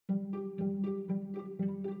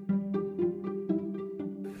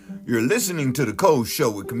You're listening to The Cole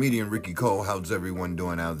Show with comedian Ricky Cole. How's everyone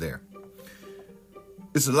doing out there?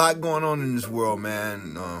 It's a lot going on in this world,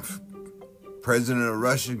 man. President of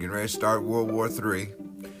Russia getting ready to start World War III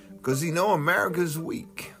because he know America's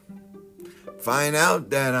weak. Find out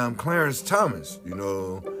that Clarence Thomas,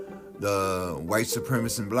 the white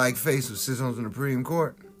supremacist and blackface who sits on the Supreme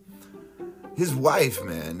Court, his wife,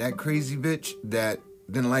 man, that crazy bitch that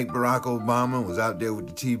didn't like Barack Obama, was out there with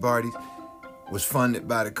the Tea Parties, was funded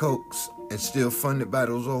by the Kochs and still funded by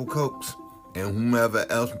those old Kochs and whomever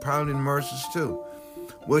else, probably the Mercers too.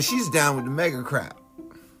 Well, she's down with the mega crowd.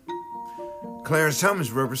 Clarence Thomas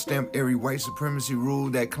rubber stamped every white supremacy rule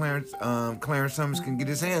that Clarence Thomas can get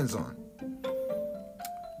his hands on.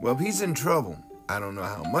 Well, he's in trouble. I don't know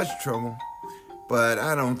how much trouble, but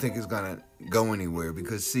I don't think it's going to go anywhere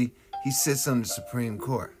because, see, he sits on the Supreme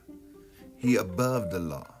Court. He above the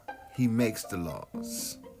law. He makes the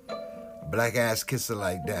laws. Black ass kisser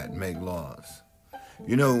like that make laws.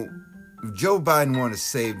 If Joe Biden want to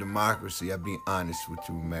save democracy, I'll be honest with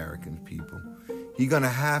you American people, he's going to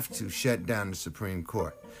have to shut down the Supreme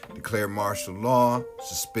Court, declare martial law,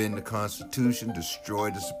 suspend the Constitution,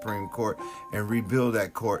 destroy the Supreme Court, and rebuild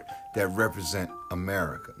that court that represent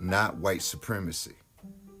America, not white supremacy.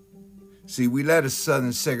 See, we let a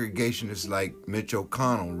Southern segregationist like Mitch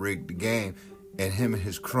McConnell rig the game, and him and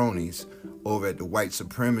his cronies over at the white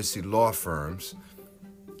supremacy law firms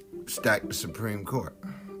stack the Supreme Court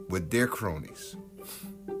with their cronies.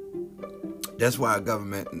 That's why our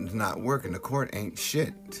government is not working. The court ain't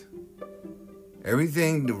shit.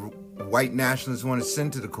 Everything the white nationalists want to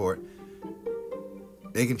send to the court,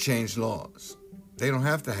 they can change laws. They don't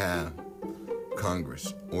have to have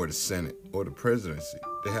Congress or the Senate or the presidency.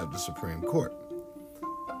 They have the Supreme Court.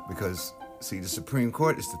 Because, see, the Supreme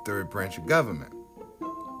Court is the third branch of government.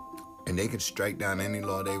 And they can strike down any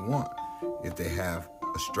law they want if they have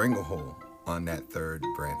a stranglehold on that third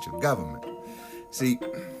branch of government. See,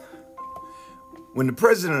 when the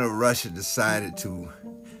president of Russia decided to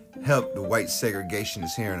help the white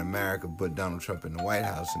segregationists here in America put Donald Trump in the White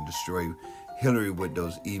House and destroy Hillary with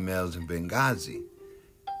those emails in Benghazi,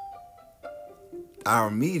 our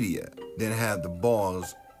media didn't have the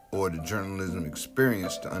balls or the journalism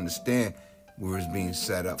experience to understand we was being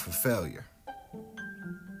set up for failure.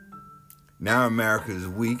 Now America is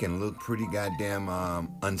weak and look pretty goddamn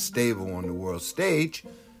unstable on the world stage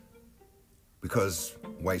because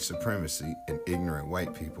white supremacy and ignorant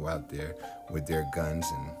white people out there with their guns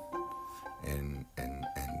and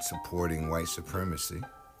supporting white supremacy.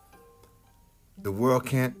 The world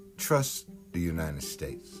can't trust the United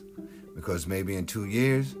States because maybe in 2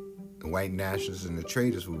 years, the white nationalists and the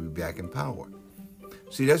traitors will be back in power.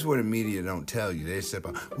 See, that's what the media don't tell you. They say,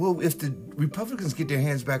 well, if the Republicans get their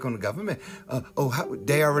hands back on the government,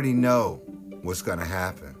 they already know what's going to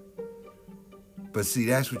happen. But see,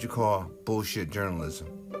 that's what you call bullshit journalism.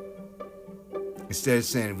 Instead of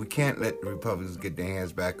saying, we can't let the Republicans get their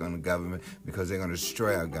hands back on the government because they're going to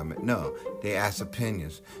destroy our government. No, they ask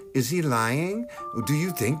opinions. Is he lying? Do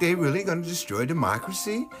you think they're really going to destroy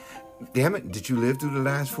democracy? Damn it, did you live through the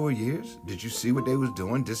last 4 years? Did you see what they was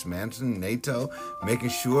doing, dismantling NATO, making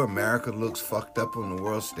sure America looks fucked up on the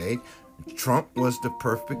world stage? Trump was the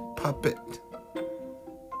perfect puppet.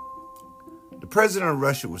 The president of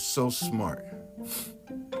Russia was so smart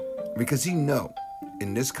because he know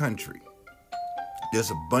in this country there's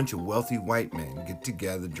a bunch of wealthy white men get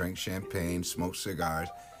together, drink champagne, smoke cigars,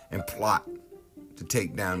 and plot to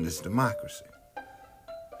take down this democracy.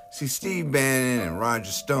 See, Steve Bannon and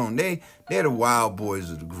Roger Stone, they're the wild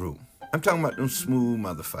boys of the group. I'm talking about those smooth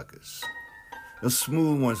motherfuckers. Those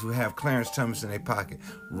smooth ones who have Clarence Thomas in their pocket,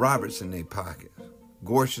 Roberts in their pocket,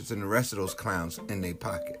 Gorsuch and the rest of those clowns in their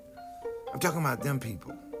pocket. I'm talking about them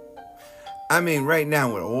people. I mean, right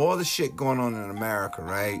now with all the shit going on in America,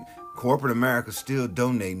 right? Corporate America's still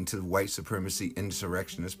donating to the white supremacy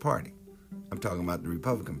insurrectionist party. I'm talking about the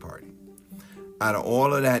Republican Party. Out of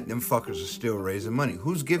all of that, them fuckers are still raising money.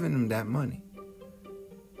 Who's giving them that money?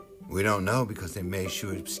 We don't know because they made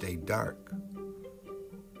sure it stayed dark.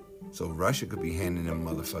 So Russia could be handing them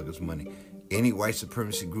motherfuckers money. Any white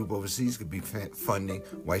supremacy group overseas could be funding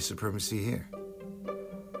white supremacy here.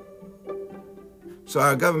 So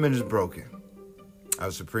our government is broken. Our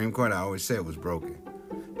Supreme Court, I always said, was broken.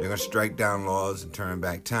 They're going to strike down laws and turn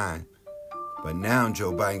back time. But now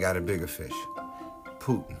Joe Biden got a bigger fish.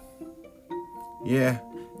 Putin. Yeah,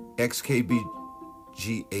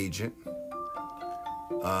 ex-KGB agent,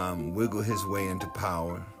 wiggled his way into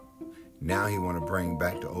power. Now he want to bring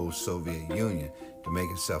back the old Soviet Union to make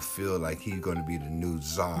himself feel like he's going to be the new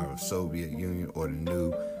czar of Soviet Union or the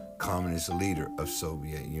new communist leader of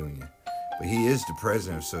Soviet Union. But he is the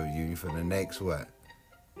president of the Soviet Union for the next,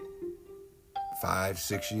 5,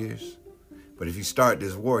 6 years? But if you start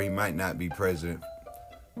this war, he might not be president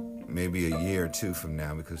maybe a year or two from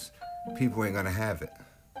now because people ain't gonna have it.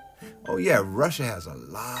 Oh yeah, Russia has a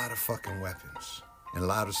lot of fucking weapons and a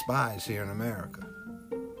lot of spies here in America.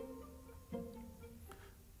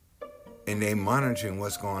 And they're monitoring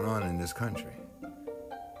what's going on in this country.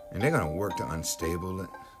 And they're gonna work to unstable it.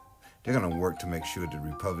 They're gonna work to make sure the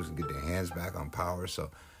Republicans get their hands back on power. So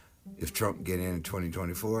if Trump get in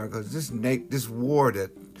 2024, because this war that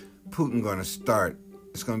Putin gonna start,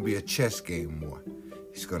 it's gonna be a chess game war.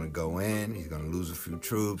 He's gonna go in, he's gonna lose a few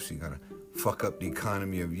troops, he's gonna fuck up the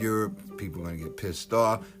economy of Europe, people are gonna get pissed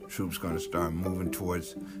off, troops gonna start moving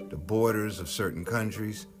towards the borders of certain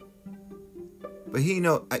countries. But you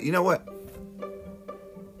know what?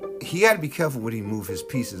 He got to be careful when he move his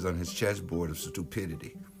pieces on his chessboard of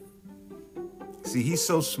stupidity. See, he's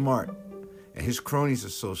so smart, and his cronies are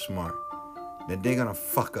so smart, that they're gonna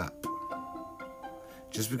fuck up.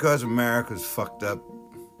 Just because America's fucked up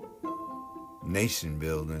nation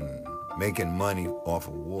building, making money off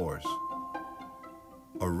of wars,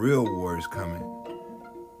 a real war is coming,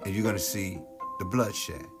 and you're gonna see the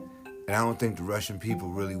bloodshed. And I don't think the Russian people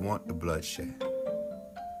really want the bloodshed.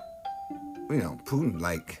 You know, Putin,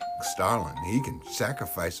 like Stalin, he can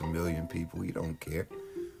sacrifice 1 million people. He don't care.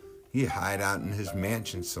 He hide out in his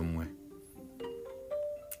mansion somewhere.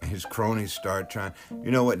 And his cronies start trying.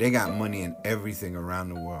 You know what? They got money in everything around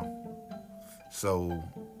the world. So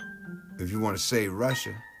if you want to save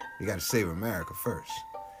Russia, you got to save America first.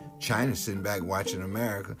 China's sitting back watching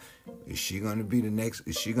America. Is she going to be the next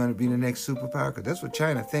superpower? Because that's what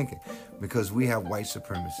China thinking. Because we have white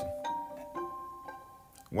supremacy.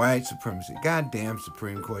 White supremacy. Goddamn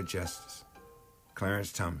Supreme Court Justice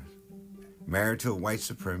Clarence Thomas. Married to a white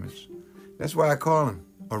supremacist. That's why I call him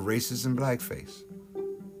a racist and blackface.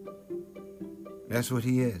 That's what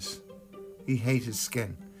he is. He hates his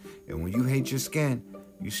skin. And when you hate your skin,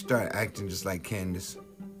 you start acting just like Candace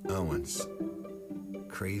Owens.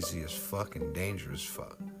 Crazy as fuck and dangerous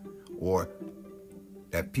fuck. Or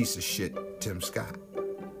that piece of shit Tim Scott.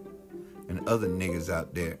 And other niggas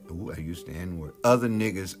out there, I used the N-word, other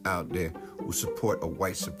niggas out there who support a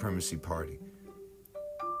white supremacy party.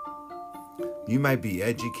 You might be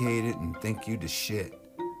educated and think you the shit,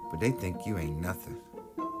 but they think you ain't nothing.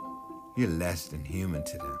 You're less than human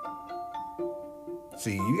to them.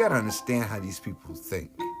 See, you gotta understand how these people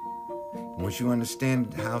think. Once you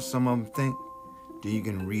understand how some of them think, then you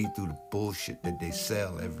can read through the bullshit that they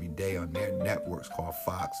sell every day on their networks called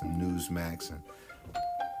Fox and Newsmax and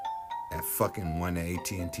that fucking one that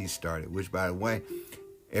AT&T started, which, by the way,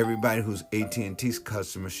 everybody who's AT&T's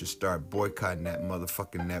customer should start boycotting that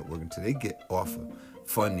motherfucking network until they get off of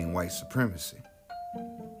funding white supremacy.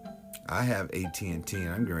 I have AT&T and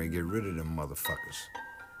I'm going to get rid of them motherfuckers.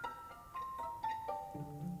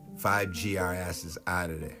 5G our asses out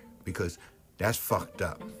of there because that's fucked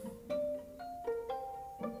up.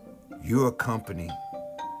 You're a company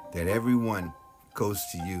that everyone goes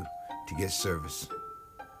to you to get service.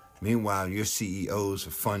 Meanwhile, your CEOs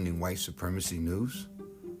are funding white supremacy news.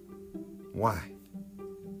 Why?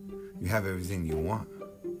 You have everything you want.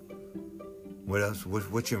 What else?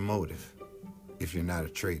 What's your motive if you're not a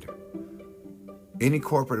traitor? Any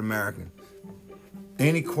corporate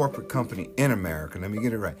company in America, let me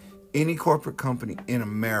get it right. Any corporate company in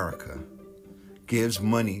America gives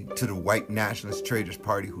money to the white nationalist traitors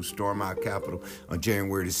party who storm our Capitol on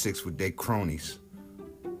January the 6th with their cronies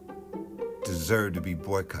deserve to be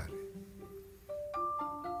boycotted.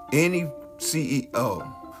 Any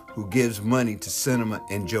CEO who gives money to Sinema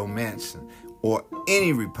and Joe Manchin or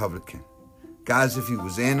any Republican, guys, if he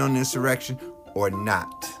was in on the insurrection or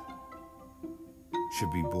not,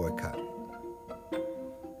 should be boycotted.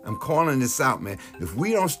 I'm calling this out, man. If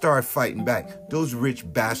we don't start fighting back, those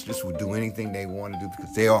rich bastards will do anything they want to do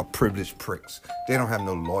because they are privileged pricks. They don't have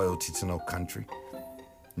no loyalty to no country.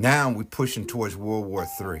 Now we're pushing towards World War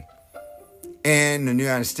III. And the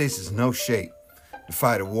United States is no shape to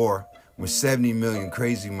fight a war when 70 million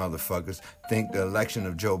crazy motherfuckers think the election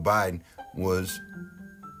of Joe Biden was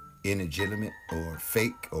illegitimate or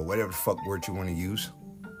fake or whatever the fuck word you want to use.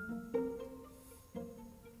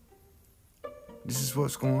 This is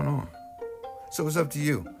what's going on. So it's up to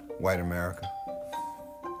you, white America,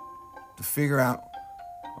 to figure out,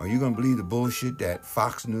 are you going to believe the bullshit that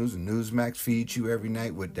Fox News and Newsmax feed you every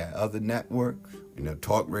night with that other network,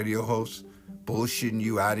 talk radio hosts bullshitting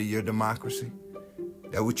you out of your democracy?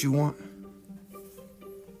 That what you want?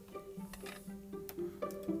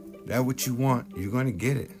 That what you want? You're going to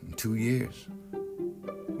get it in 2 years.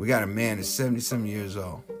 We got a man that's 70-some years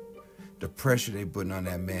old the pressure they putting on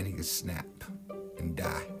that man, he could snap and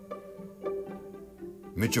die.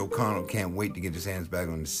 Mitch McConnell can't wait to get his hands back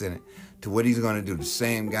on the Senate. To what he's going to do, the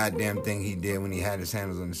same goddamn thing he did when he had his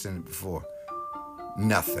hands on the Senate before.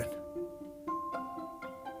 Nothing.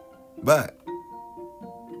 But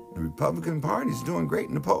the Republican Party is doing great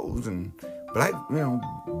in the polls, and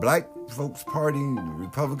black folks party, the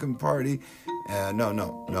Republican Party.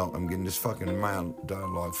 No, I'm getting this fucking mild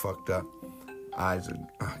dialogue fucked up. Eyes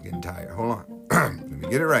are getting tired. Hold on. Let me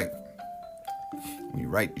get it right. When you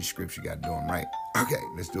write these scripts, you got to do them right. Okay,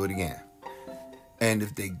 let's do it again. And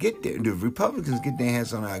if they get there, the Republicans get their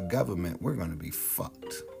hands on our government, we're going to be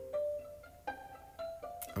fucked.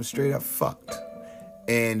 I'm straight up fucked.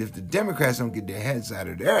 And if the Democrats don't get their heads out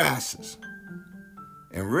of their asses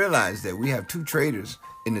and realize that we have two traitors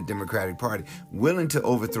in the Democratic Party willing to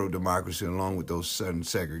overthrow democracy along with those Southern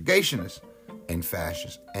segregationists and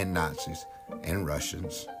fascists and Nazis and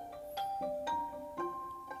Russians.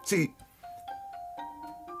 See,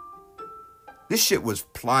 this shit was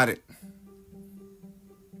plotted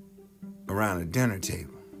around a dinner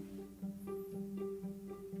table.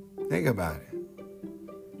 Think about it.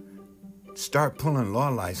 Start pulling law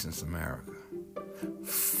license, America.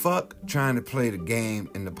 Fuck trying to play the game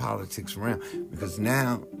in the politics realm, because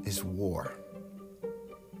now it's war.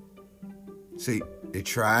 See, they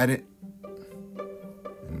tried it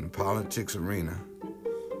in the politics arena.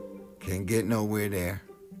 Can't get nowhere there.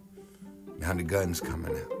 Now the gun's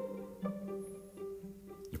coming out.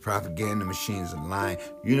 The propaganda machines are lying.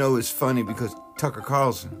 You know, it's funny because Tucker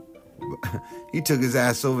Carlson, he took his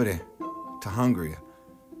ass over there to Hungary.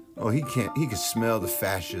 Oh, he can smell the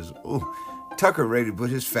fascism. Oh, Tucker ready to put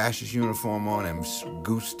his fascist uniform on and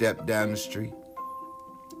goose step down the street.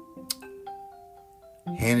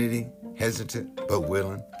 Hannity, hesitant but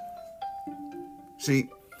willing. See,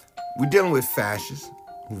 we're dealing with fascists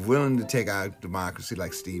who are willing to take our democracy,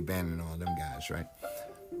 like Steve Bannon and all them guys, right?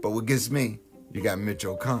 But what gets me, you got Mitch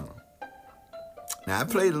McConnell. Now, I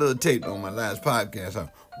played a little tape on my last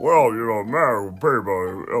podcast. Well, American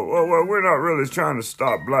people, we're not really trying to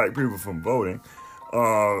stop black people from voting.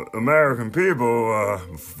 American people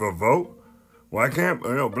vote. Why can't,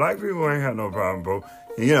 black people ain't got no problem vote.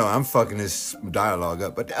 I'm fucking this dialogue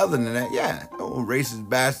up. But other than that, yeah, racist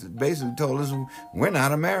bastards basically told us we're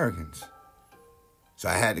not Americans. So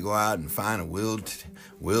I had to go out and find a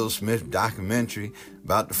Will Smith documentary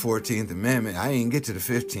about the 14th Amendment. I didn't get to the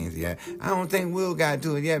 15th yet. I don't think Will got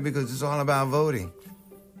to it yet because it's all about voting.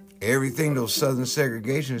 Everything those Southern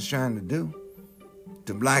segregationists trying to do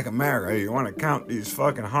to black America. Hey, you want to count these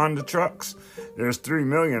fucking Honda trucks? There's 3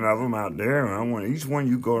 million of them out there, and I want each one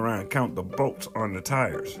you go around and count the bolts on the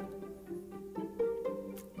tires.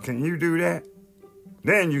 Can you do that?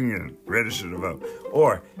 Then you can register to vote.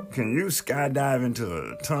 Or can you skydive into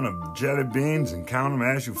a ton of jelly beans and count them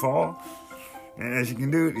as you fall? And as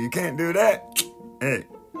you can't do that, hey,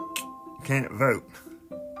 you can't vote.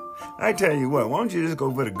 I tell you what, why don't you just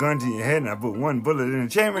go put a gun to your head and I put one bullet in the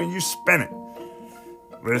chamber and you spin it.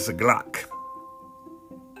 But it's a Glock.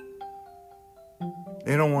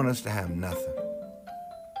 They don't want us to have nothing.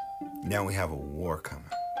 Now we have a war coming.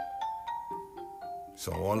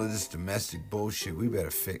 So all of this domestic bullshit, we better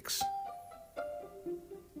fix.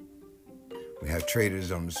 We have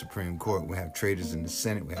traitors on the Supreme Court. We have traitors in the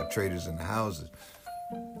Senate. We have traitors in the houses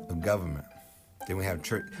of government. Then we have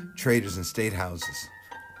traitors in state houses.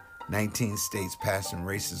 19 states passing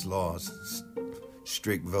racist laws,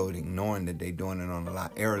 strict voting, knowing that they're doing it on a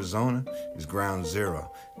lot. Arizona is ground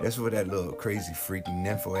zero. That's where that little crazy freaky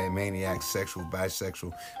nymphomaniac, sexual,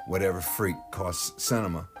 bisexual, whatever freak called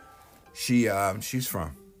Cinema. She's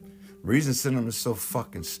from. Reason Cinema's so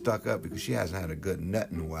fucking stuck up because she hasn't had a good nut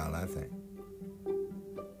in a while, I think.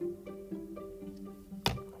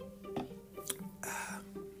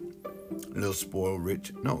 Little spoiled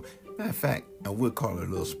rich. No, matter of fact, I would call her a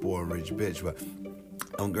little spoiled rich bitch, but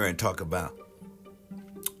I'm going to talk about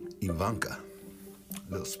Ivanka.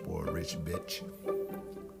 Little spoiled rich bitch.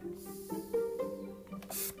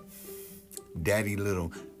 Daddy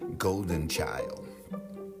little golden child.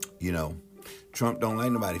 Trump don't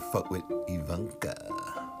let nobody fuck with Ivanka.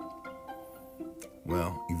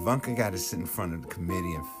 Well, Ivanka got to sit in front of the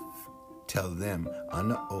committee and tell them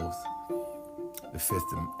under oath the fifth.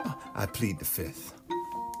 I plead the fifth.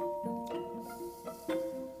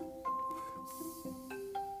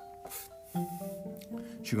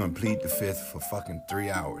 She's gonna plead the fifth for fucking 3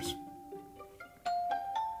 hours.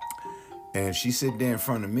 And if she sit there in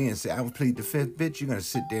front of me and say, I will plead the fifth, bitch, you're gonna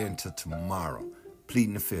sit there until tomorrow.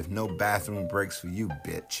 Pleading the fifth. No bathroom breaks for you,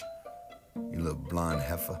 bitch. You little blonde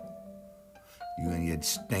heifer. You and your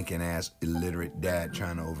stinking ass illiterate dad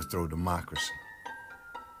trying to overthrow democracy.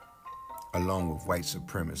 Along with white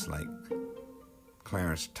supremacists like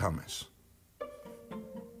Clarence Thomas,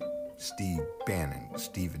 Steve Bannon,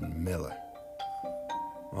 Stephen Miller.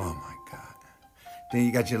 Oh my God. Then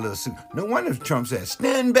you got your little suit. No wonder Trump said,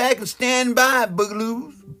 stand back and stand by,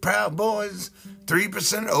 boogaloos, Proud Boys,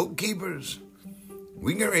 3% oath keepers.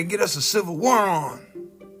 We gonna get us a civil war on.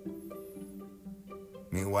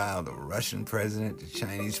 Meanwhile, the Russian president, the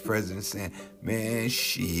Chinese president saying, man,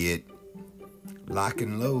 shit, lock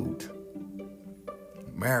and load.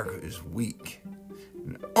 America is weak.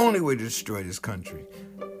 And the only way to destroy this country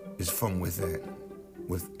is from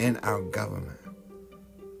within our government.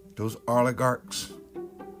 Those oligarchs,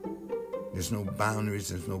 there's no boundaries,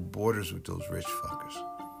 there's no borders with those rich fuckers.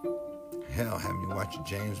 Hell, have you watched a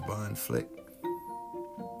James Bond flick?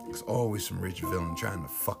 There's always some rich villain trying to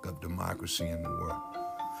fuck up democracy in the world.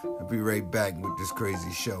 I'll be right back with this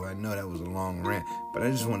crazy show. I know that was a long rant, but I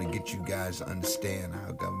just want to get you guys to understand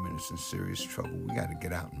our government is in serious trouble. We got to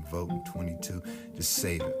get out and vote in 22 to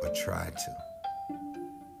save it, or try to.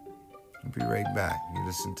 I'll be right back. You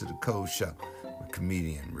listen to The Cole Show with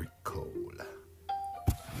comedian Rick Cole.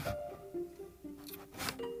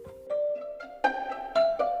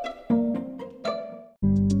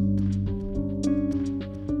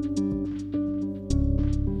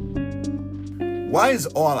 Why is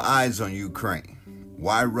all eyes on Ukraine?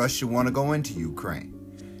 Why Russia want to go into Ukraine?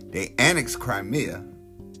 They annexed Crimea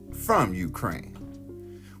from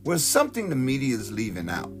Ukraine. Well, something the media is leaving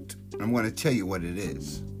out. I'm going to tell you what it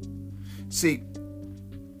is. See,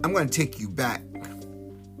 I'm going to take you back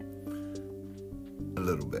a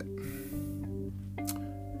little bit.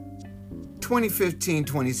 2015,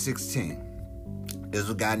 2016, there's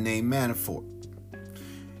a guy named Manafort.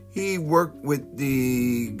 He worked with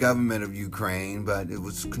the government of Ukraine, but it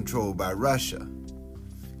was controlled by Russia.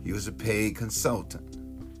 He was a paid consultant.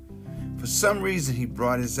 For some reason, he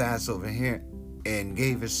brought his ass over here and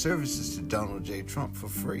gave his services to Donald J. Trump for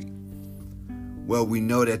free. Well, we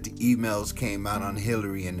know that the emails came out on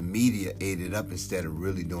Hillary and the media ate it up instead of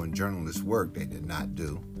really doing journalist work. They did not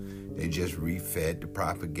do. They just refed the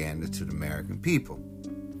propaganda to the American people.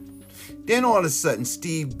 Then all of a sudden,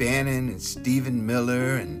 Steve Bannon and Stephen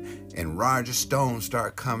Miller and Roger Stone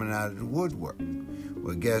start coming out of the woodwork.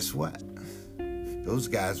 Well, guess what? Those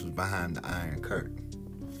guys was behind the Iron Curtain,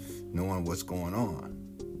 knowing what's going on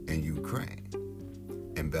in Ukraine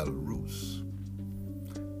and Belarus.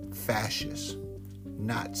 Fascists,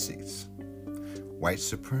 Nazis, white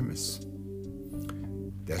supremacists.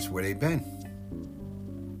 That's where they've been.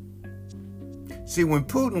 See, when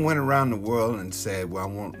Putin went around the world and said, well, I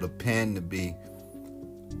want Le Pen to be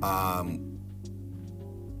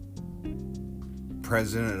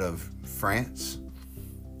president of France,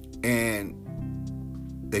 and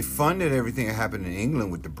they funded everything that happened in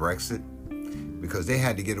England with the Brexit because they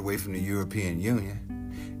had to get away from the European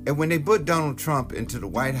Union. And when they put Donald Trump into the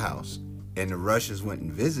White House and the Russians went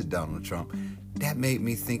and visited Donald Trump, that made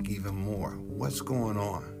me think even more. What's going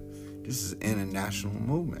on? This is an international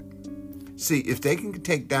movement. See, if they can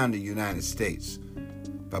take down the United States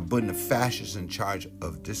by putting the fascists in charge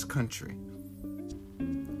of this country,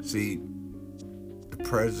 see, the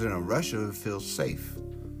president of Russia would feel safe.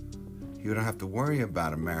 You don't have to worry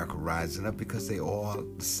about America rising up because they all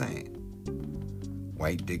the same.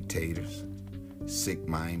 White dictators, sick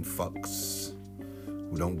mind fucks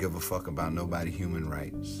who don't give a fuck about nobody's human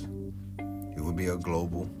rights. It would be a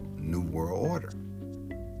global new world order.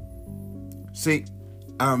 See,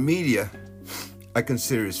 our media, I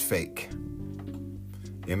consider is fake.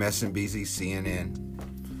 MSNBC, CNN,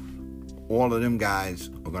 all of them guys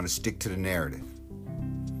are going to stick to the narrative.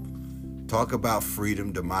 Talk about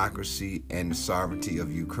freedom, democracy, and the sovereignty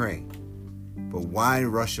of Ukraine. But why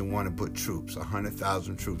Russia want to put troops,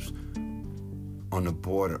 100,000 troops, on the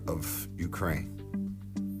border of Ukraine?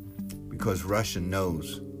 Because Russia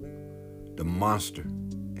knows the monster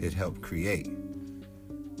it helped create.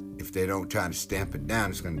 If they don't try to stamp it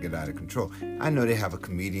down, it's going to get out of control. I know they have a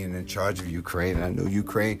comedian in charge of Ukraine, and I know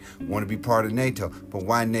Ukraine want to be part of NATO. But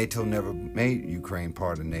why NATO never made Ukraine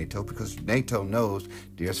part of NATO? Because NATO knows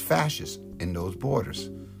there's fascists in those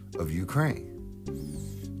borders of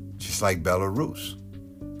Ukraine. Just like Belarus.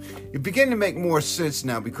 It began to make more sense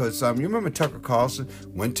now because you remember Tucker Carlson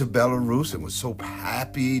went to Belarus and was so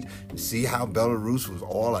happy to see how Belarus was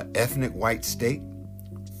all an ethnic white state.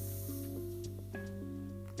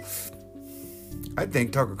 I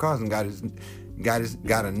think Tucker Carlson got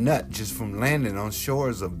a nut just from landing on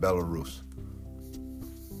shores of Belarus.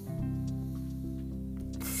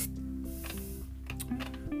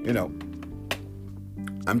 You know,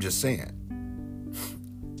 I'm just saying.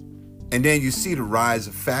 And then you see the rise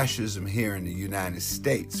of fascism here in the United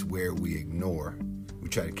States, where we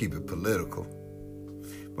try to keep it political.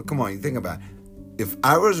 But come on, you think about it. If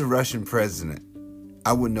I was a Russian president,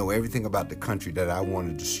 I would know everything about the country that I want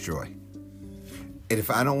to destroy. And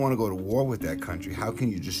if I don't want to go to war with that country, how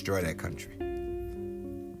can you destroy that country?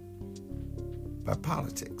 By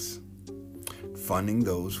politics. Funding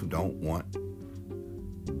those who don't want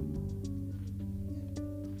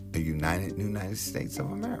a United States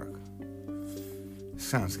of America.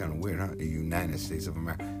 Sounds kind of weird, huh? The United States of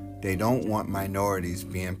America. They don't want minorities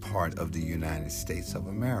being part of the United States of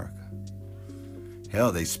America.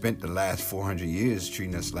 Hell, they spent the last 400 years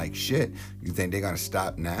treating us like shit. You think they're going to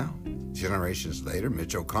stop now? Generations later,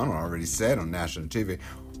 Mitch O'Connell already said on national TV,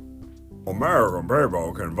 American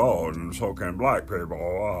people can vote and so can black people.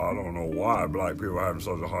 I don't know why black people are having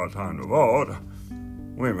such a hard time to vote.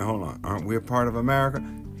 Wait a minute, hold on. Aren't we a part of America?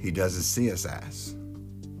 He doesn't see us as.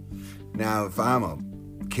 Now, if I'm a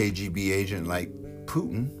KGB agent like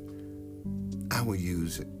Putin, I would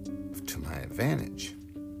use it to my advantage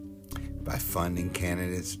by funding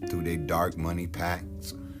candidates through their dark money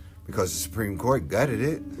pacts, because the Supreme Court gutted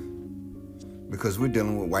it, because we're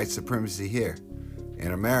dealing with white supremacy here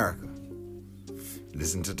in America.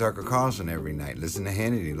 Listen to Tucker Carlson every night. Listen to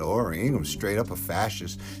Hannity. Laura Ingraham, straight up a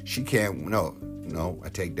fascist. She can't, no, I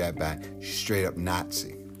take that back. She's straight up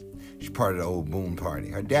Nazi. She's part of the old Boom Party.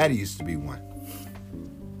 Her daddy used to be one.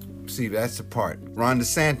 See, that's the part. Ron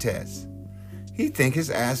DeSantis. He think his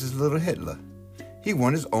ass is little Hitler. He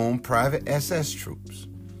want his own private SS troops.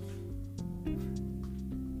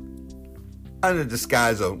 Under the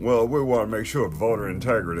disguise of, well, we want to make sure of voter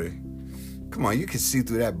integrity. Come on, you can see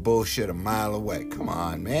through that bullshit a mile away. Come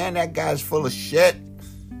on, man, that guy's full of shit.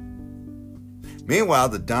 Meanwhile,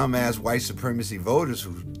 the dumbass white supremacy voters,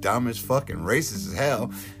 who's dumb as fucking racist as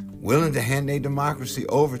hell, willing to hand their democracy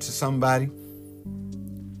over to somebody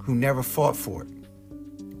who never fought for it.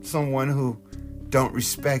 Someone who don't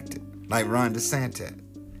respect it, like Ron DeSantis.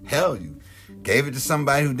 Hell, you gave it to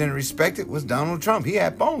somebody who didn't respect it, was Donald Trump. He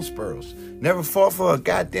had bone spurs. Never fought for a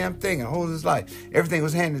goddamn thing in whole his life. Everything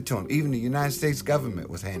was handed to him. Even the United States government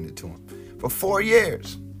was handed to him for 4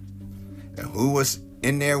 years. And who was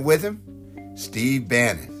in there with him? Steve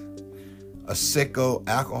Bannon, a sicko,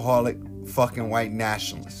 alcoholic, fucking white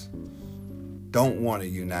nationalist. Don't want a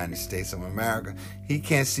United States of America. He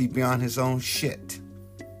can't see beyond his own shit.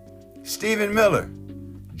 Stephen Miller,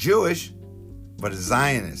 Jewish, but a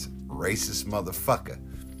Zionist, racist motherfucker.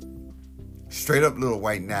 Straight up little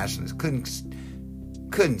white nationalist.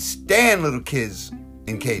 Couldn't stand little kids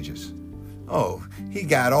in cages. Oh, he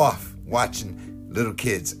got off watching little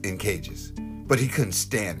kids in cages. But he couldn't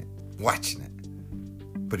stand it, watching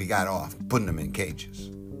it. But he got off putting them in cages.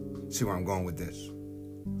 See where I'm going with this?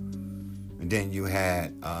 And then you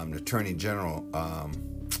had the Attorney General,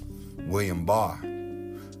 William Barr.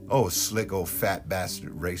 Oh, slick old fat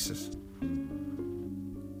bastard racist.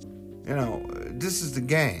 You know, this is the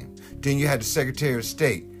game. Then you had the Secretary of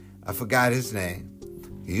State. I forgot his name.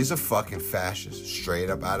 He's a fucking fascist, straight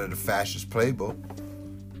up out of the fascist playbook.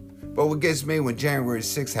 But what gets me, when January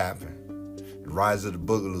 6th happened, the rise of the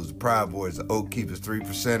Boogaloos, the Proud Boys, the Oath Keepers,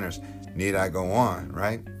 3%ers, need I go on,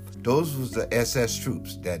 right? Those was the SS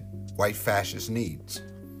troops that white fascists needs.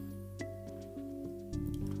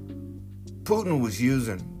 Putin was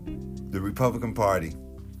using the Republican Party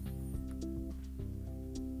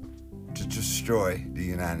to destroy the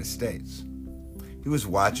United States. He was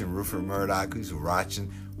watching Rupert Murdoch. He was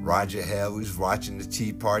watching Roger Hale. He was watching the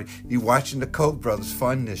Tea Party. He was watching the Koch brothers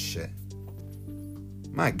fund this shit.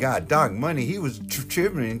 My God, dog money. He was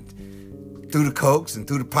contributing through the Kochs and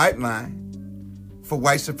through the pipeline for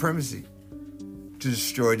white supremacy to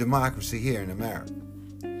destroy democracy here in America.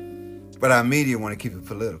 But our media want to keep it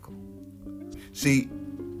political. See,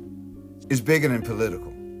 it's bigger than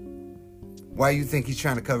political. Why do you think he's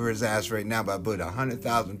trying to cover his ass right now by putting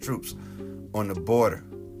 100,000 troops on the border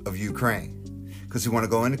of Ukraine? Because he want to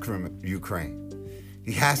go into Ukraine.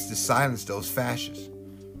 He has to silence those fascists.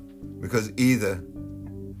 Because either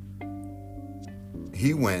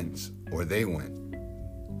he wins or they win.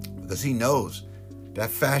 Because he knows that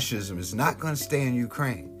fascism is not going to stay in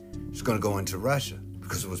Ukraine. It's going to go into Russia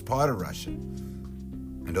because it was part of Russia.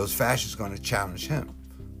 And those fascists are going to challenge him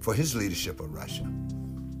for his leadership of Russia.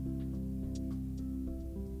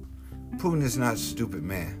 Putin is not a stupid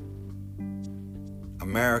man.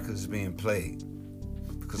 America is being played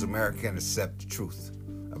because America can't accept the truth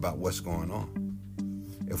about what's going on.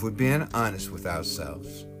 If we're being honest with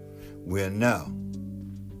ourselves, we'll know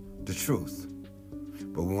the truth.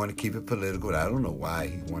 But we want to keep it political. I don't know why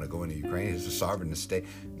he want to go into Ukraine. It's a sovereign state.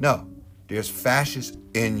 No, there's fascists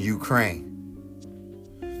in Ukraine.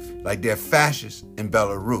 Like they're fascists in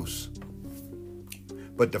Belarus.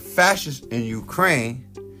 But the fascists in Ukraine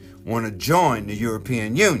want to join the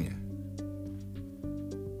European Union.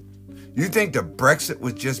 You think the Brexit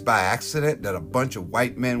was just by accident, that a bunch of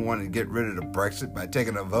white men wanted to get rid of the Brexit by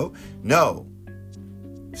taking a vote? No.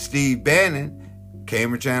 Steve Bannon,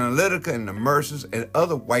 Cambridge Analytica, and the Mercers and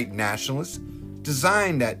other white nationalists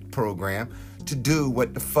designed that program to do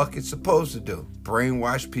what the fuck it's supposed to do.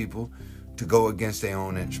 Brainwash people to go against their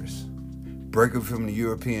own interests. Break them from the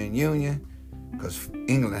European Union because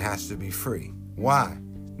England has to be free. Why?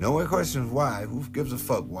 No one questions why. Who gives a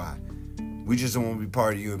fuck why? We just don't want to be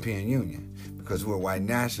part of the European Union because we're white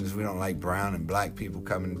nationalists. We don't like brown and black people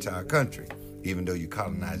coming into our country, even though you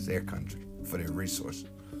colonize their country for their resources.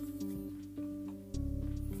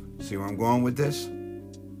 See where I'm going with this?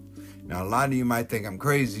 Now, a lot of you might think I'm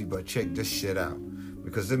crazy, but check this shit out.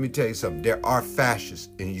 Because let me tell you something. There are fascists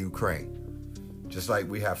in Ukraine, just like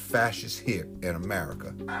we have fascists here in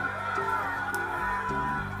America.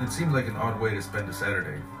 It seemed like an odd way to spend a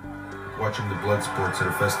Saturday, watching the blood sports at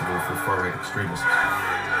a festival for far-right extremists.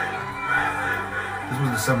 This was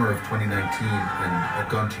the summer of 2019, and I'd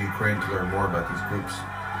gone to Ukraine to learn more about these groups.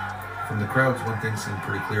 From the crowds, one thing seemed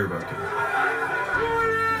pretty clear about them.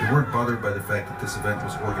 They weren't bothered by the fact that this event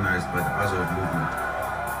was organized by the Azov movement,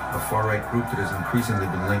 a far-right group that has increasingly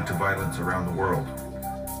been linked to violence around the world.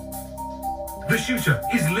 The shooter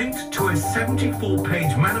is linked to a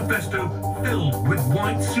 74-page manifesto filled with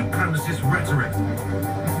white supremacist rhetoric.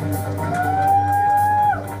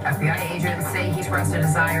 FBI agents say he expressed a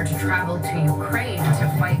desire to travel to Ukraine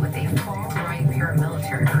to fight with a far-right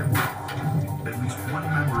paramilitary group. At least one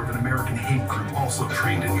member of an American hate group also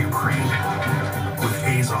trained in Ukraine with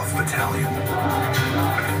Azov Battalion.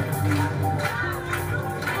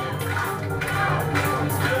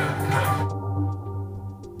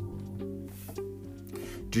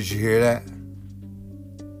 Did you hear that?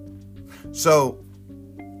 So,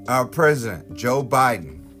 our president, Joe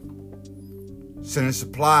Biden, sending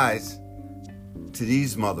supplies to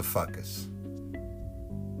these motherfuckers.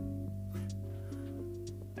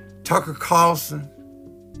 Tucker Carlson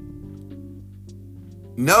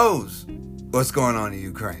knows what's going on in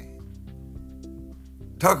Ukraine.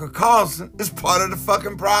 Tucker Carlson is part of the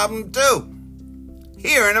fucking problem too.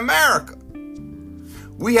 Here in America.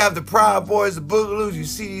 We have the Proud Boys, the Boogaloos. You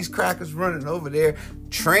see these crackers running over there,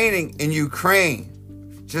 training in Ukraine.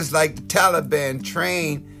 Just like the Taliban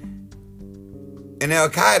train and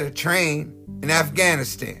Al-Qaeda train in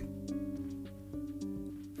Afghanistan.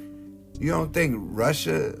 You don't think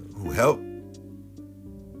Russia, who helped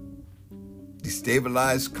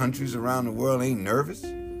destabilize countries around the world, ain't nervous?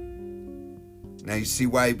 Now you see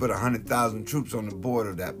why he put 100,000 troops on the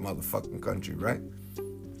border of that motherfucking country, right?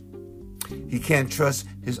 He can't trust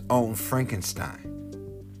his own Frankenstein.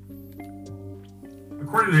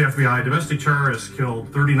 According to the FBI, domestic terrorists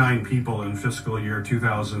killed 39 people in fiscal year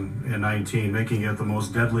 2019, making it the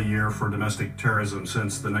most deadly year for domestic terrorism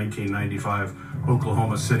since the 1995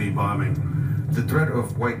 Oklahoma City bombing. The threat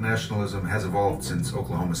of white nationalism has evolved since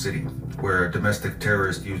Oklahoma City, where a domestic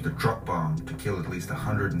terrorist used a truck bomb to kill at least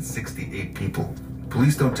 168 people.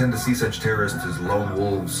 Police don't tend to see such terrorists as lone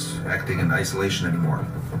wolves acting in isolation anymore.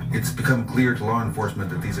 It's become clear to law enforcement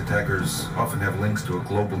that these attackers often have links to a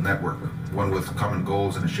global network, one with common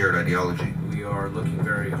goals and a shared ideology. We are looking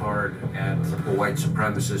very hard at white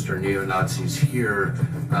supremacists or neo-Nazis here,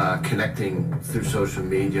 connecting through social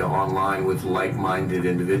media online with like-minded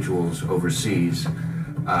individuals overseas,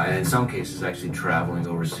 and in some cases actually traveling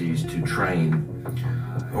overseas to train.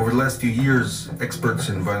 Over the last few years, experts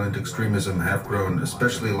in violent extremism have grown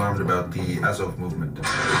especially alarmed about the Azov movement.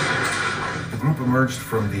 The group emerged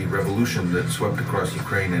from the revolution that swept across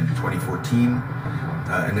Ukraine in 2014,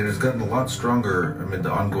 and it has gotten a lot stronger amid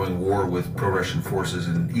the ongoing war with pro-Russian forces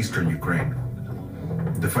in eastern Ukraine.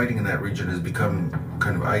 The fighting in that region has become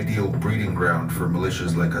kind of ideal breeding ground for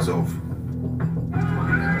militias like Azov.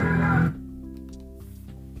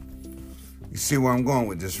 You see where I'm going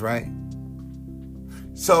with this, right?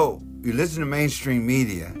 So, you listen to mainstream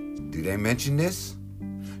media. Do they mention this?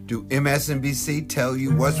 Do MSNBC tell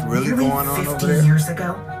you what's really going on over there? 50 years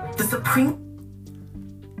ago, the Supreme...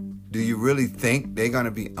 Do you really think they're going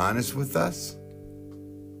to be honest with us?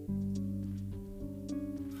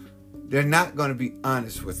 They're not going to be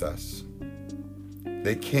honest with us.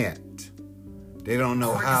 They can't. They don't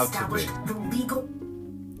know how to be. The legal...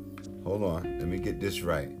 Hold on. Let me get this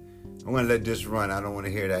right. I'm going to let this run. I don't want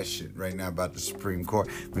to hear that shit right now about the Supreme Court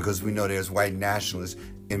because we know there's white nationalists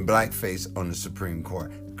in blackface on the Supreme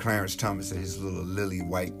Court. Clarence Thomas and his little lily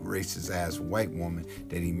white racist ass white woman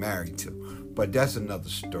that he married to. But that's another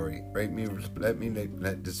story. Right?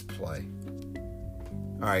 Let this play.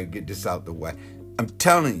 All right, get this out the way. I'm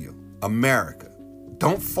telling you, America,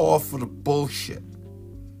 don't fall for the bullshit.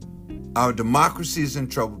 Our democracy is in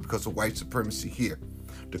trouble because of white supremacy here.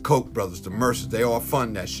 The Koch brothers, the Mercers, they all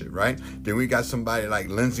fund that shit, right? Then we got somebody like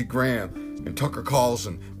Lindsey Graham and Tucker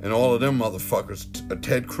Carlson and all of them motherfuckers,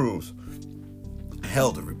 Ted Cruz.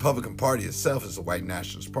 Hell, the Republican Party itself is a white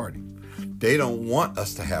nationalist party. They don't want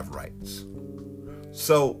us to have rights.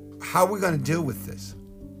 So how are we going to deal with this?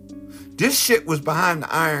 This shit was behind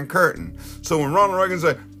the Iron Curtain. So when Ronald Reagan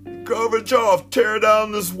said, Gorbachev, tear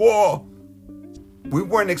down this wall, we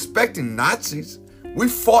weren't expecting Nazis. We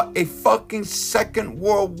fought a fucking Second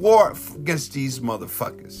World War against these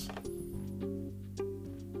motherfuckers.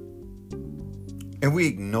 And we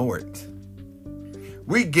ignore it.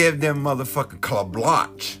 We give them motherfucking carte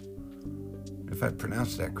blanche, if I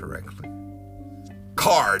pronounced that correctly.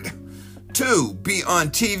 Card to be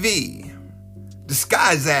on TV,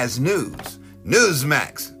 disguised as news,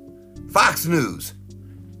 Newsmax, Fox News,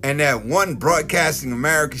 and that one broadcasting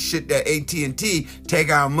America shit that AT&T take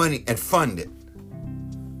our money and fund it.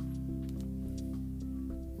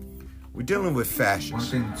 We're dealing with fascists. One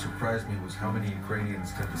thing that surprised me was how many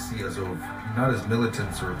Ukrainians tend to see Azov not as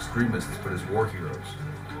militants or extremists, but as war heroes.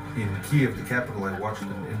 In Kiev, the capital, I watched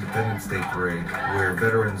an Independence Day parade where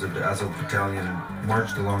veterans of the Azov battalion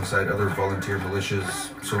marched alongside other volunteer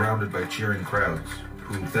militias, surrounded by cheering crowds,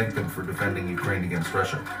 who thanked them for defending Ukraine against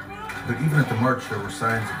Russia. But even at the march, there were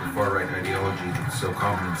signs of the far-right ideology that's so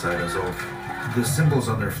common inside Azov. The symbols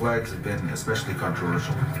on their flags have been especially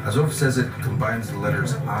controversial. Azov says it combines the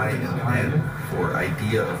letters I and N for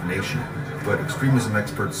idea of nation, but extremism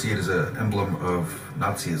experts see it as an emblem of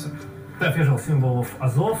Nazism. The official symbol of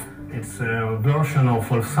Azov, it's a version of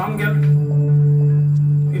Volkswagen.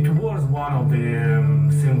 It was one of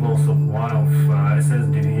the symbols of one of SS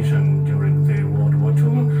division during the World War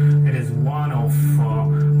II. It is one of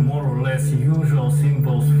more or less usual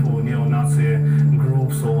symbols for neo-Nazi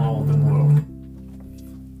groups all over the world.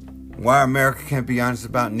 Why America can't be honest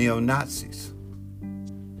about neo-Nazis?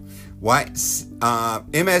 Why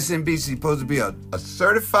MSNBC is supposed to be a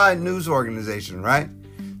certified news organization, right?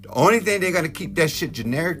 The only thing they're going to keep that shit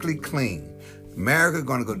generically clean. America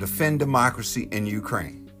going to go defend democracy in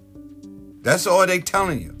Ukraine. That's all they're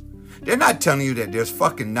telling you. They're not telling you that there's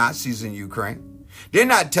fucking Nazis in Ukraine. They're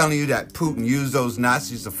not telling you that Putin used those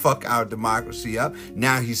Nazis to fuck our democracy up.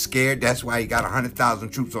 Now he's scared. That's why he got 100,000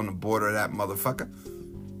 troops on the border of that motherfucker.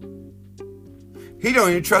 He don't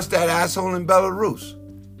even trust that asshole in Belarus.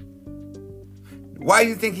 Why do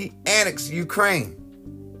you think he annexed Ukraine?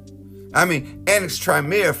 Annexed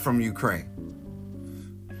Crimea from Ukraine.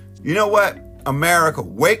 You know what? America,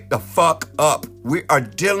 wake the fuck up. We are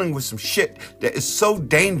dealing with some shit that is so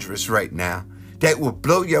dangerous right now that will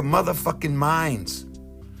blow your motherfucking minds.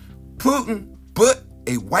 Putin put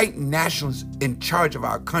a white nationalist in charge of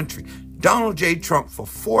our country, Donald J. Trump, for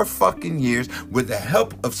 4 fucking years with the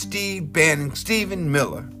help of Steve Bannon, Stephen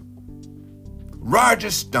Miller,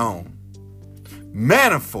 Roger Stone,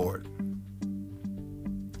 Manafort,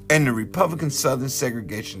 and the Republican Southern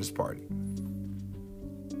Segregationist Party.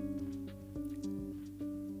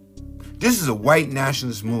 This is a white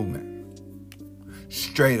nationalist movement.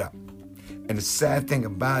 Straight up. And the sad thing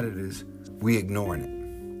about it is we ignoring it.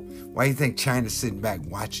 Why do you think China's sitting back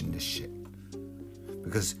watching this shit?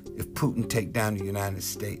 Because if Putin take down the United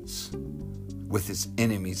States with its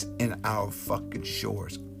enemies in our fucking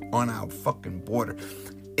shores, on our fucking border,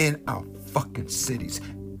 in our fucking cities,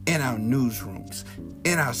 in our newsrooms,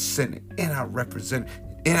 in our Senate, in our representatives,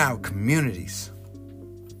 in our communities,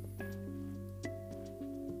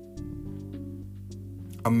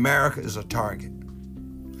 America is a target.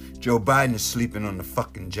 Joe Biden is sleeping on the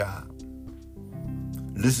fucking job.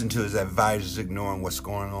 Listen to his advisors ignoring what's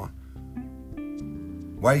going on.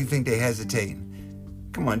 Why do you think they hesitating?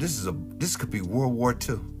 Come on, this could be World War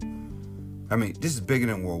II. This is bigger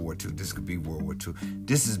than World War II. This could be World War II.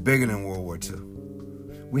 This is bigger than World War II.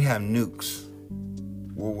 We have nukes.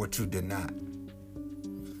 World War II did not.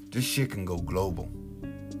 This shit can go global.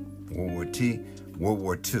 World War T, World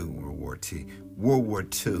War II, World War T, World War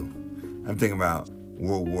II. I'm thinking about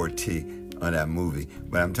World War T on that movie,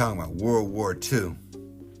 but I'm talking about World War II.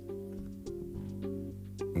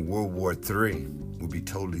 And World War III will be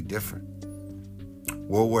totally different.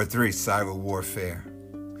 World War III, cyber warfare,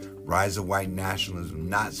 rise of white nationalism,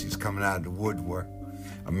 Nazis coming out of the woodwork.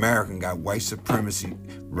 America got white supremacy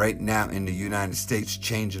right now in the United States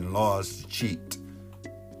changing laws to cheat.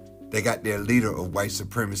 They got their leader of white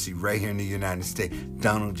supremacy right here in the United States,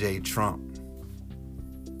 Donald J. Trump.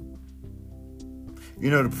 You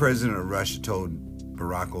know, the president of Russia told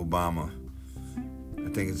Barack Obama, I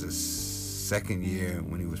think it's his second year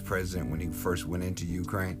when he was president, when he first went into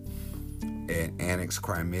Ukraine and annexed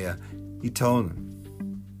Crimea, he told him,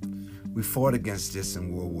 we fought against this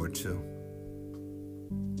in World War II.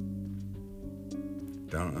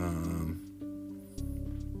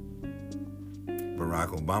 Barack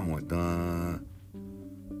Obama went,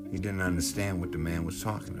 he didn't understand what the man was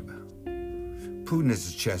talking about. Putin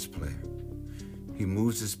is a chess player. He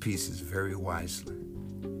moves his pieces very wisely.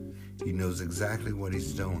 He knows exactly what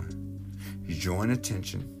he's doing. He's drawing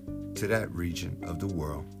attention to that region of the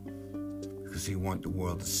world because he wants the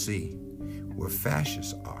world to see where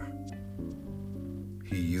fascists are.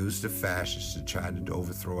 He used the fascists to try to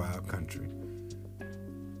overthrow our country.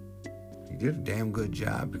 He did a damn good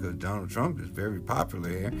job because Donald Trump is very popular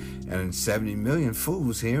here, and 70 million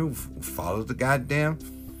fools here who follow the goddamn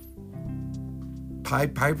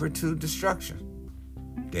Pied Piper to destruction.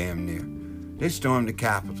 Damn near. They stormed the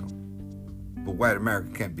Capitol. But white America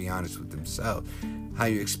can't be honest with themselves. How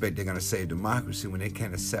you expect they're going to save democracy when they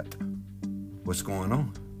can't accept what's going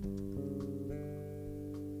on?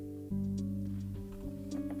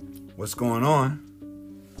 What's going on?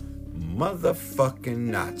 Motherfucking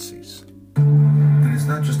Nazis. And it's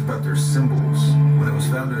not just about their symbols. When it was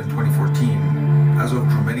founded in 2014, Azov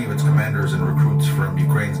drew many of its commanders and recruits from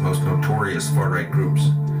Ukraine's most notorious far-right groups,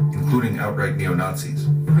 including outright neo-Nazis.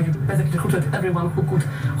 We basically recruited everyone who could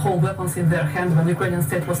hold weapons in their hand when the Ukrainian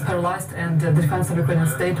state was paralyzed and the defense of the Ukrainian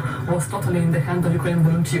state was totally in the hand of Ukrainian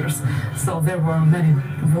volunteers. So there were many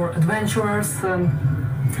war adventurers,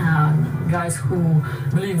 guys who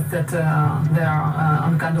believed that they are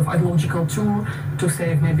on kind of ideological tour to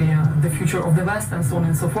save maybe the future of the West and so on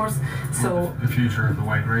and so forth. So the future of the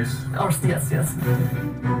white race? Yes.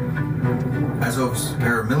 Azov's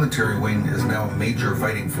paramilitary wing is now a major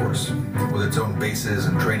fighting force, with its own bases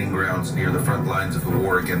and training grounds near the front lines of the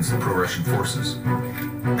war against pro-Russian forces.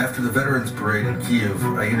 After the Veterans Parade in Kiev,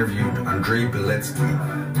 I interviewed Andrei Beletsky,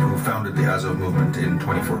 who founded the Azov movement in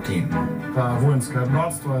 2014. Воинское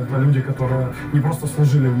братство — это люди, которые не просто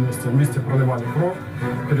служили вместе проливали кровь,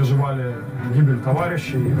 переживали гибель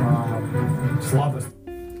товарищей, сладость.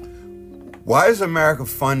 Why is America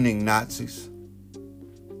funding Nazis?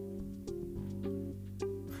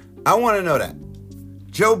 I want to know that.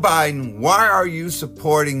 Joe Biden, why are you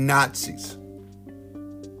supporting Nazis?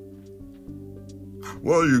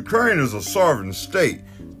 Well, Ukraine is a sovereign state.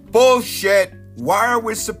 Bullshit. Why are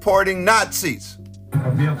we supporting Nazis?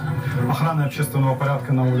 Объект охраны общественного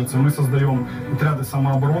порядка на улице. Мы создаем отряды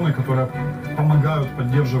самообороны, которые помогают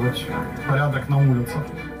поддерживать порядок на улицах.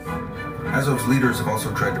 Azov's leaders have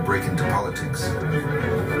also tried to break into politics.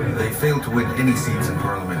 They failed to win any seats in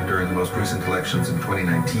parliament during the most recent elections in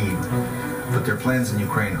 2019, but their plans in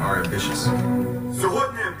Ukraine are ambitious.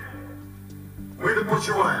 Сьогодні ми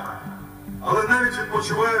відпочиваємо, але навіть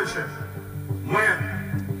відпочиваючи, ми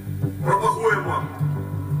пропагуємо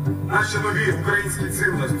наші нові українські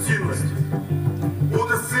цінності.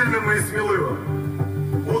 Бути сильними і сміливими,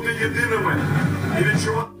 бути єдиними і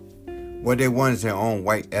відчувати. What they want is their own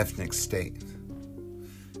white ethnic state.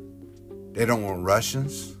 They don't want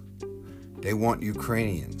Russians. They want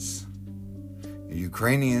Ukrainians. The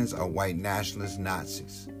Ukrainians are white nationalist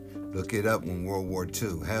Nazis. Look it up in World War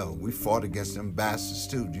II. Hell, we fought against them bastards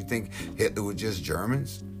too. Do you think Hitler was just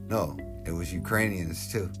Germans? No, it was Ukrainians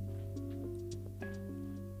too.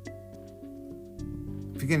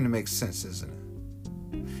 Beginning to make sense, isn't it?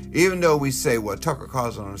 Even though we say, well, Tucker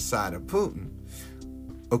Carlson on the side of Putin,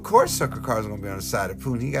 of course Tucker Carlson's going to be on the side of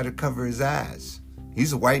Putin. He got to cover his ass.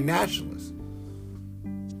 He's a white nationalist.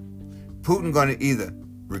 Putin going to either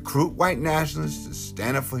recruit white nationalists to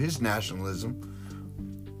stand up for his nationalism,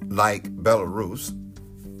 like Belarus,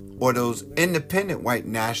 or those independent white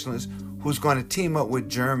nationalists who's going to team up with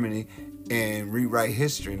Germany and rewrite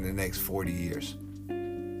history in the next 40 years.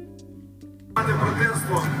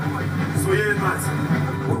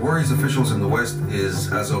 What worries officials in the West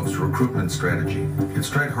is Azov's recruitment strategy. It's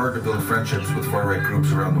tried hard to build friendships with far-right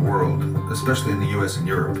groups around the world, especially in the US and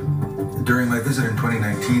Europe. During my visit in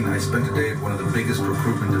 2019, I spent a day at one of the biggest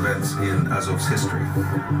recruitment events in Azov's history.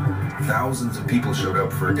 Thousands of people showed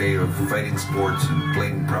up for a day of fighting sports and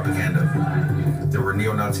blatant propaganda. There were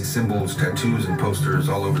neo-Nazi symbols, tattoos, and posters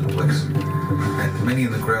all over the place. And many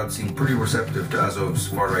in the crowd seemed pretty receptive to Azov's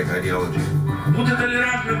far-right ideology. Бути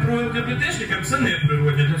толерантним про ЛГБТшникам – це не в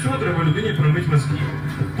природі. Для цього треба людині промити мозки.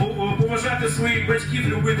 Поважати Поважати своїх батьків,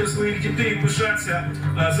 любити своїх дітей, пишатися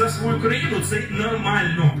за свою країну – це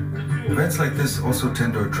нормально. Events like this also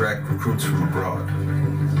tend to attract recruits from abroad.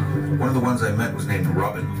 One of the ones I met was named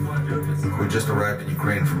Robin, who had just arrived in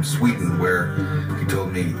Ukraine from Sweden, where he told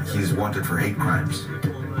me he's wanted for hate crimes.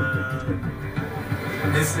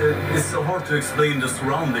 It's so hard to explain the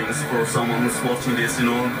surroundings for someone who's watching this, you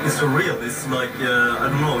know. It's surreal. It's like, I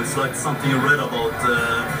don't know, it's like something you read about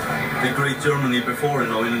the great Germany before, you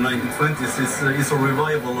know, in the 1920s. It's a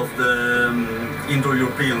revival of the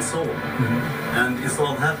Indo-European soul. And it's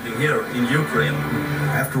all happening here in Ukraine.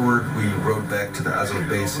 Afterward, we rode back to the Azov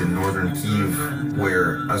base in northern Kyiv, where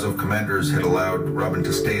Azov commanders had allowed Robin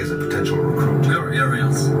to stay as a potential recruit. We are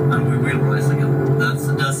Aryans, and we will rise again.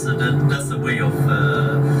 That's the way of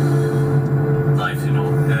life, you know.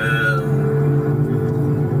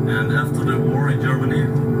 And after the war in Germany,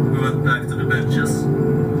 we went back to the benches,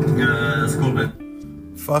 school bench.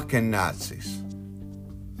 Fucking Nazis.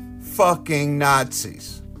 Fucking Nazis.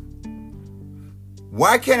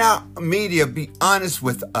 Why can't our media be honest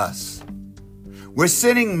with us? We're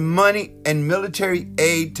sending money and military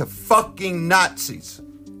aid to fucking Nazis.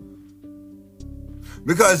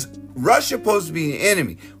 Because Russia's supposed to be the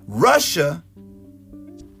enemy. Russia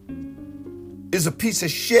is a piece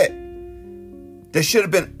of shit that should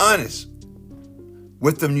have been honest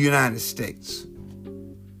with the United States.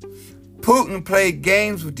 Putin played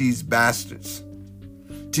games with these bastards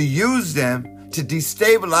to use them to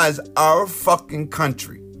destabilize our fucking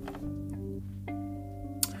country.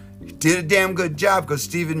 He did a damn good job because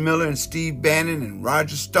Stephen Miller and Steve Bannon and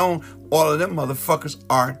Roger Stone, all of them motherfuckers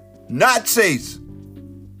are Nazis.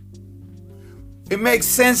 It makes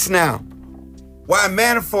sense now why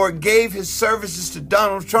Manafort gave his services to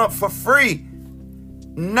Donald Trump for free.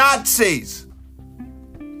 Nazis.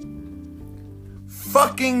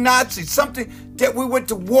 Fucking Nazis. Something that we went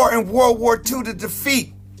to war in World War II to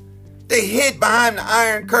defeat. They hid behind the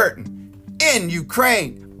Iron Curtain in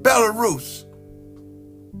Ukraine, Belarus.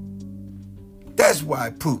 That's why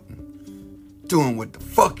Putin doing what the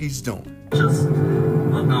fuck he's doing.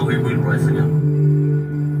 But now he will rise again.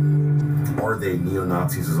 Are they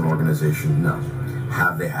neo-Nazis as an organization? No.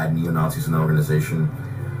 Have they had neo-Nazis in the organization?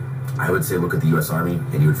 I would say look at the U.S. Army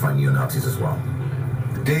and you would find neo-Nazis as well.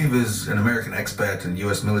 Dave is an American expat and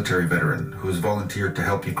U.S. military veteran who has volunteered to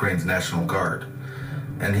help Ukraine's National Guard.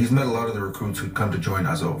 And he's met a lot of the recruits who'd come to join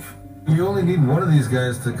Azov. You only need one of these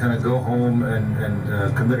guys to kind of go home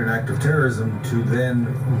and commit an act of terrorism to then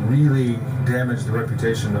really damage the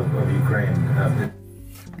reputation of Ukraine.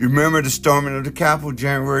 You remember the storming of the Capitol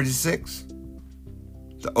January 6th?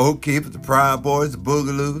 The Oath Keepers, the Proud Boys, the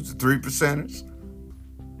Boogaloos, the Three Percenters,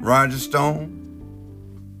 Roger Stone.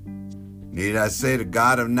 Need I say the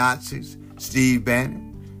god of Nazis, Steve Bannon,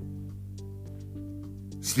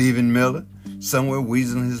 Stephen Miller, somewhere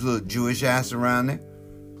weaseling his little Jewish ass around there?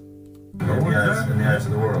 In the eyes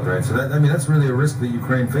of the world, right? So that's really a risk that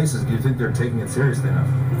Ukraine faces. Do you think they're taking it seriously enough?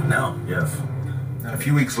 No, yes. A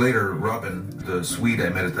few weeks later, Robin, the Swede I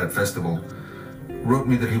met at that festival, wrote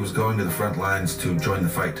me that he was going to the front lines to join the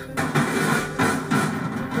fight.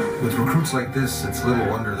 With recruits like this, it's little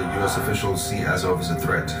wonder that U.S. officials see Azov as a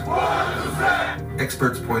threat.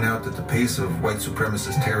 Experts point out that the pace of white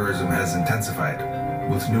supremacist terrorism has intensified,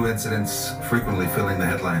 with new incidents frequently filling the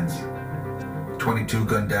headlines. 22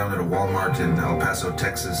 gunned down at a Walmart in El Paso,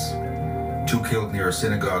 Texas, 2 killed near a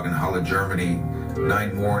synagogue in Halle, Germany,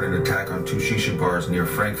 9 more in an attack on 2 shisha bars near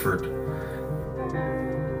Frankfurt,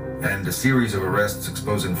 and a series of arrests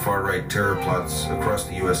exposing far-right terror plots across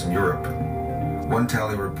the U.S. and Europe. One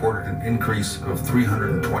tally reported an increase of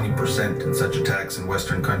 320% in such attacks in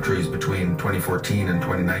Western countries between 2014 and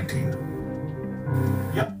 2019.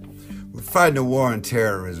 We're fighting a war on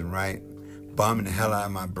terrorism, right? Bombing the hell out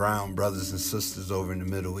of my brown brothers and sisters over in the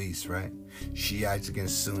Middle East, right? Shiites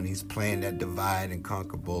against Sunnis, playing that divide and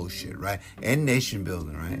conquer bullshit, right? And nation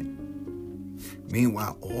building, right?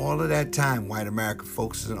 Meanwhile, all of that time, white America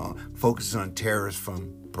focuses on terrorists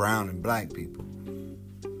from brown and black people.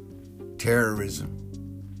 Terrorism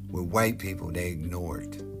with white people, they ignore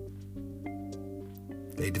it.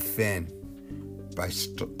 They defend by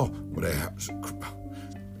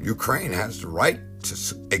Ukraine has the right to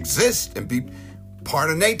exist and be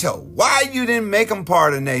part of NATO. Why you didn't make them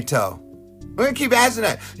part of NATO? We're gonna keep asking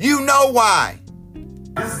that. You know why.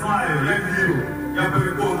 Я знаю, я вірю, я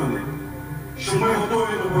переконаний, що ми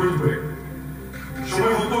готові до боротьби, що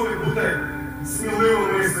ми готові бути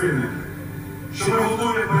сміливими і сильними, що ми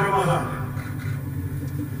готові перемагати.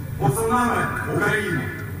 Поза нами Україна,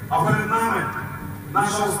 а перед нами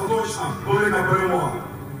наша остаточна велика перемога.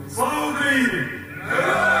 Слава Україні!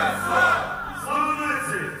 Героям слава! Слава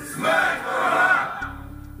нації! Смерть!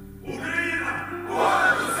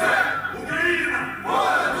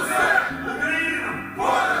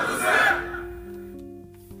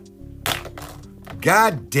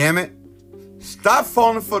 God damn it. Stop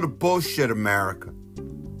falling for the bullshit, America.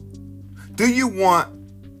 Do you want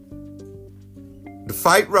to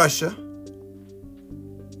fight Russia?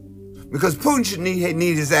 Because Putin should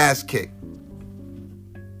need his ass kicked.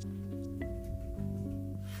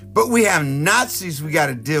 But we have Nazis we got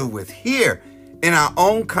to deal with here in our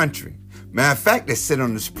own country. Matter of fact, they sit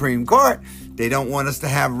on the Supreme Court. They don't want us to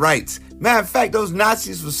have rights. Matter of fact, those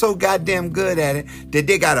Nazis were so goddamn good at it that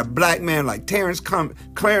they got a black man like Clarence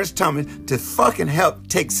Thomas to fucking help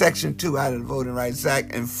take Section 2 out of the Voting Rights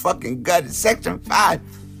Act and fucking gutted Section 5.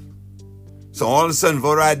 So all of a sudden,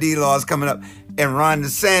 voter ID laws coming up. And Ron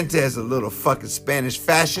DeSantis, a little fucking Spanish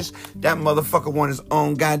fascist, that motherfucker wanted his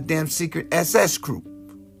own goddamn secret SS crew.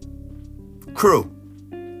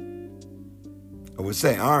 I would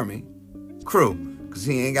say army. Crew. Because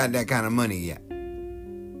he ain't got that kind of money yet.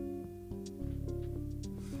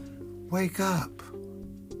 Wake up.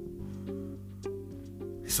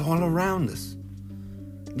 It's all around us.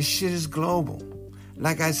 This shit is global.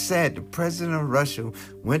 Like I said, the president of Russia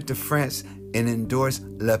went to France and endorsed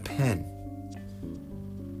Le Pen.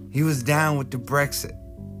 He was down with the Brexit.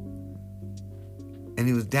 And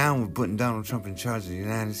he was down with putting Donald Trump in charge of the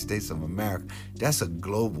United States of America. That's a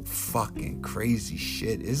global fucking crazy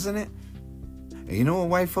shit, isn't it? And you know what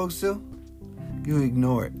white folks do? You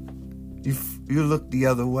ignore it. You look the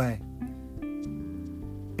other way.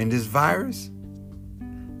 And this virus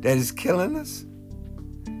that is killing us,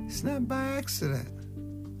 it's not by accident.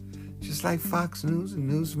 Just like Fox News and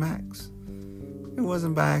Newsmax. It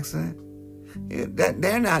wasn't by accident.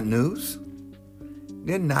 They're not news.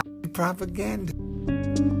 They're not propaganda.